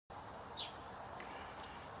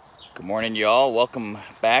Good morning, y'all. Welcome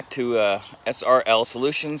back to SRL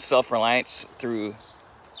Solutions, Self-Reliance through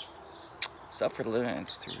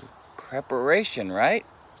preparation, right?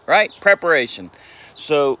 Right, preparation.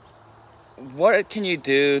 So, what can you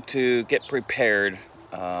do to get prepared?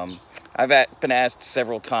 I've been asked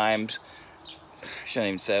several times, I shouldn't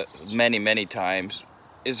even say many times,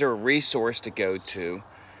 is there a resource to go to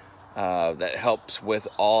that helps with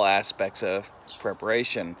all aspects of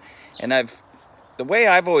preparation? And the way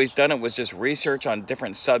I've always done it was just research on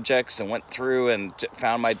different subjects and went through and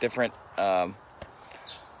found my different,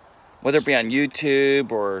 whether it be on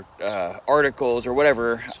YouTube or articles or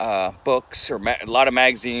whatever, books or a lot of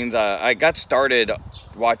magazines. I got started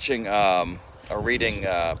watching or reading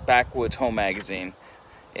Backwoods Home Magazine,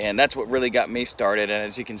 and that's what really got me started. And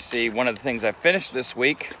as you can see, one of the things I finished this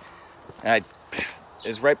week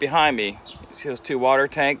is right behind me. You see those two water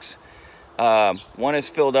tanks? One is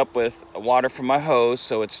filled up with water from my hose,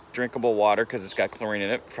 so it's drinkable water because it's got chlorine in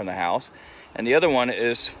it from the house. And the other one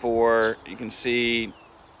is for, you can see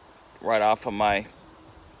right off of my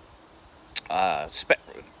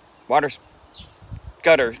water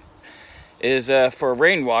gutter, is for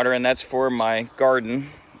rainwater, and that's for my garden,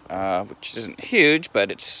 which isn't huge,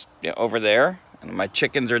 but it's over there. And my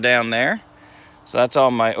chickens are down there. So that's all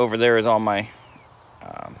my, over there is all my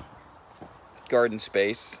garden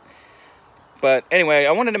space. But anyway,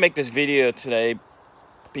 I wanted to make this video today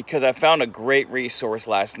because I found a great resource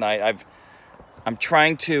last night. I was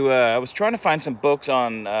trying to find some books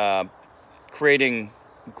on creating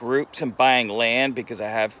groups and buying land, because I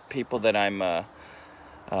have people that I'm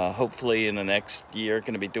hopefully in the next year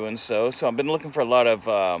going to be doing so. So I've been looking for a lot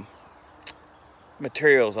of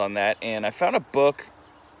materials on that, and I found a book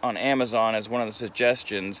on Amazon as one of the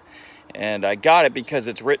suggestions. And I got it because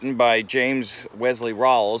it's written by James Wesley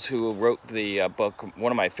Rawles, who wrote the book,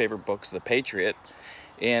 one of my favorite books, The Patriot.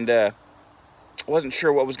 And I wasn't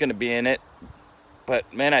sure what was going to be in it.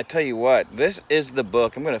 But, man, I tell you what, this is the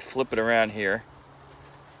book. I'm going to flip it around here.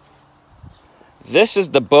 This is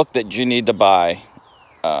the book that you need to buy.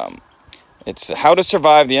 It's How to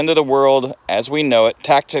Survive the End of the World as We Know It,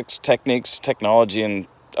 Tactics, Techniques, Technology, and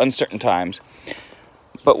Uncertain Times.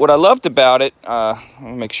 But what I loved about it, let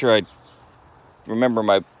me make sure I remember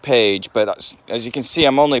my page, but as you can see,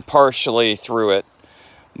 I'm only partially through it.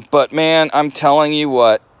 But man, I'm telling you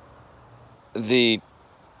what, the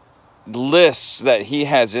lists that he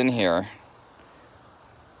has in here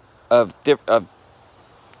of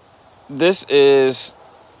this is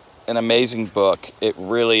an amazing book. It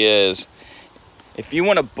really is. If you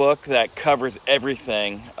want a book that covers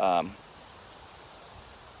everything,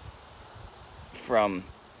 from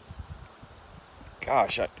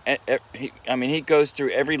gosh, I mean, he goes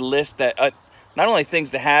through every list that, not only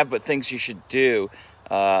things to have, but things you should do,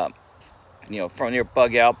 from your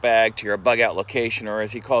bug out bag to your bug out location, or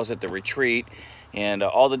as he calls it, the retreat, and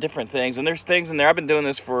all the different things. And there's things in there, I've been doing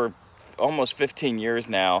this for almost 15 years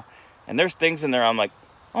now, and there's things in there I'm like,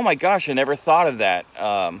 oh my gosh, I never thought of that.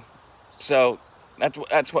 So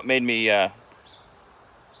that's what made me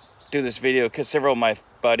do this video, because several of my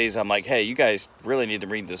buddies, I'm like, hey, you guys really need to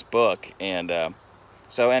read this book. And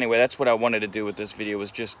so anyway, that's what I wanted to do with this video,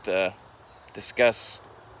 was just discuss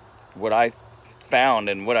what I found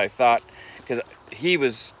and what I thought, because he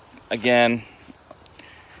was, again,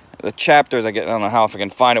 the chapters, I don't know how, if I can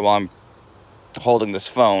find it while I'm holding this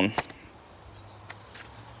phone,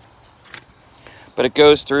 but it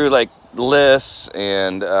goes through like lists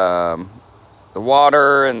and the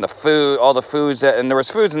water and the food, all the foods and there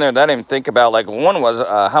was foods in there that I didn't even think about. Like one was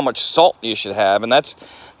how much salt you should have, and that's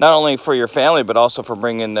not only for your family, but also for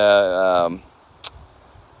bringing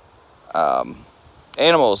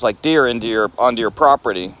animals like deer onto your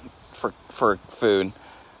property for food.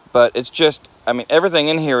 But it's just, I mean, everything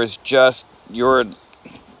in here is just your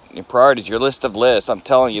priorities, your list of lists. I'm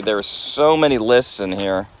telling you, there's so many lists in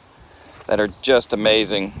here that are just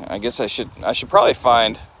amazing. I guess I should probably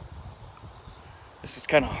find. This is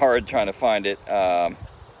kind of hard trying to find it. Let's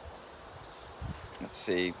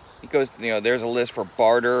see. He goes, there's a list for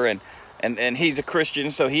barter, and he's a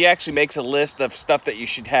Christian, so he actually makes a list of stuff that you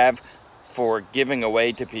should have for giving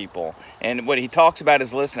away to people. And what he talks about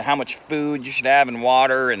is list and how much food you should have, and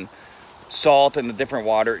water and salt and the different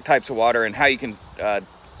types of water, and how you can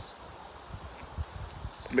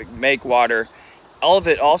make water. All of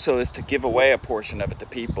it also is to give away a portion of it to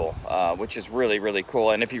people, which is really, really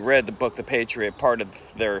cool. And if you read the book, The Patriot, part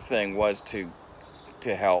of their thing was to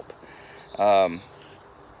help.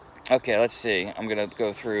 Okay, let's see. I'm going to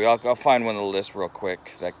go through. I'll find one of the lists real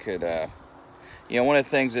quick that could, one of the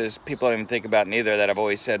things is people don't even think about neither that I've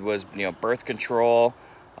always said was, birth control,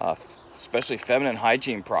 especially feminine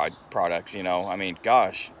hygiene products, you know. I mean,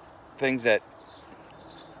 gosh, things that,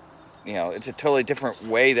 you know, it's a totally different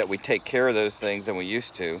way that we take care of those things than we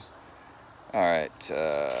used to. All right.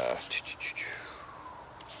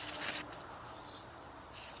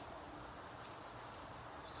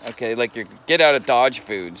 Okay, like your get out of Dodge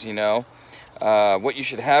foods, you know, what you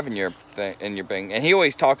should have in your thing, and he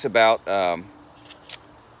always talks about,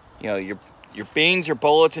 you know, your beans, your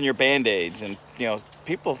bullets, and your Band-Aids, and you know,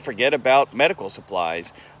 people forget about medical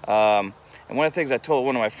supplies. And one of the things I told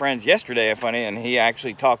one of my friends yesterday, funny, and he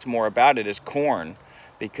actually talked more about it, is corn,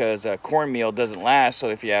 because cornmeal doesn't last. So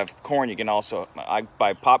if you have corn, you can also, I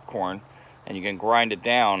buy popcorn, and you can grind it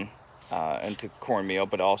down into cornmeal,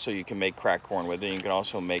 but also you can make cracked corn with it. You can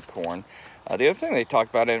also make corn. The other thing they talked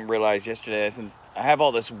about, I didn't realize yesterday, I have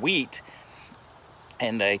all this wheat,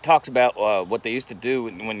 and they talks about what they used to do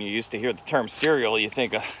when you used to hear the term cereal. You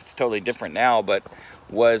think it's totally different now, but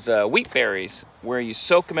was wheat berries, where you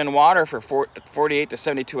soak them in water for 48 to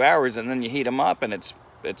 72 hours, and then you heat them up, and it's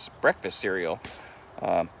breakfast cereal.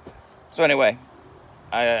 So anyway,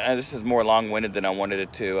 this is more long-winded than I wanted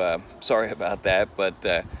it to. Sorry about that,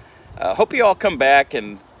 but hope you all come back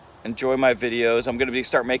and enjoy my videos. I'm going to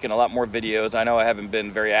start making a lot more videos. I know I haven't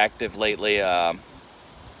been very active lately.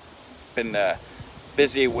 Been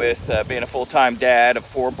busy with being a full-time dad of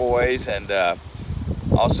 4 boys, and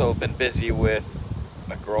also been busy with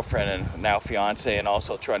my girlfriend and now fiance, and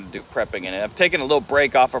also trying to do prepping. And I've taken a little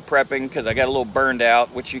break off of prepping because I got a little burned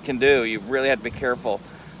out, which you can do. You really have to be careful,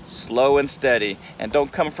 slow and steady, and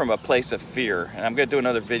don't come from a place of fear. And I'm going to do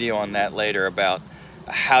another video on that later about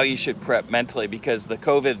how you should prep mentally, because the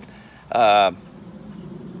COVID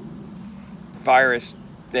virus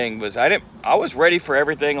thing was, I was ready for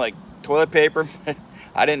everything, like toilet paper.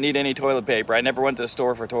 I didn't need any toilet paper. I never went to the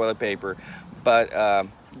store for toilet paper, but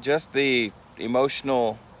just the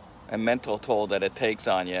emotional and mental toll that it takes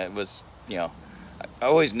on you, it was, you know, I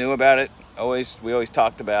always knew about it. We always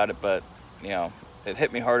talked about it, but you know, it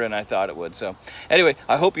hit me harder than I thought it would. So anyway,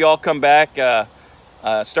 I hope you all come back.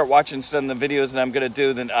 Start watching some of the videos that I'm going to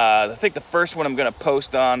do. Then I think the first one I'm going to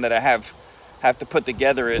post on that I have to put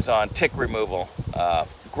together is on tick removal.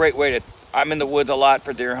 Great way to, I'm in the woods a lot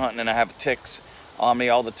for deer hunting, and I have ticks on me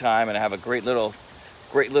all the time, and I have a great little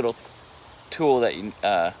tool that you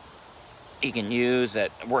can use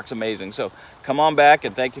that works amazing. So come on back,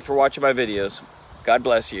 and thank you for watching my videos. God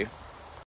bless you.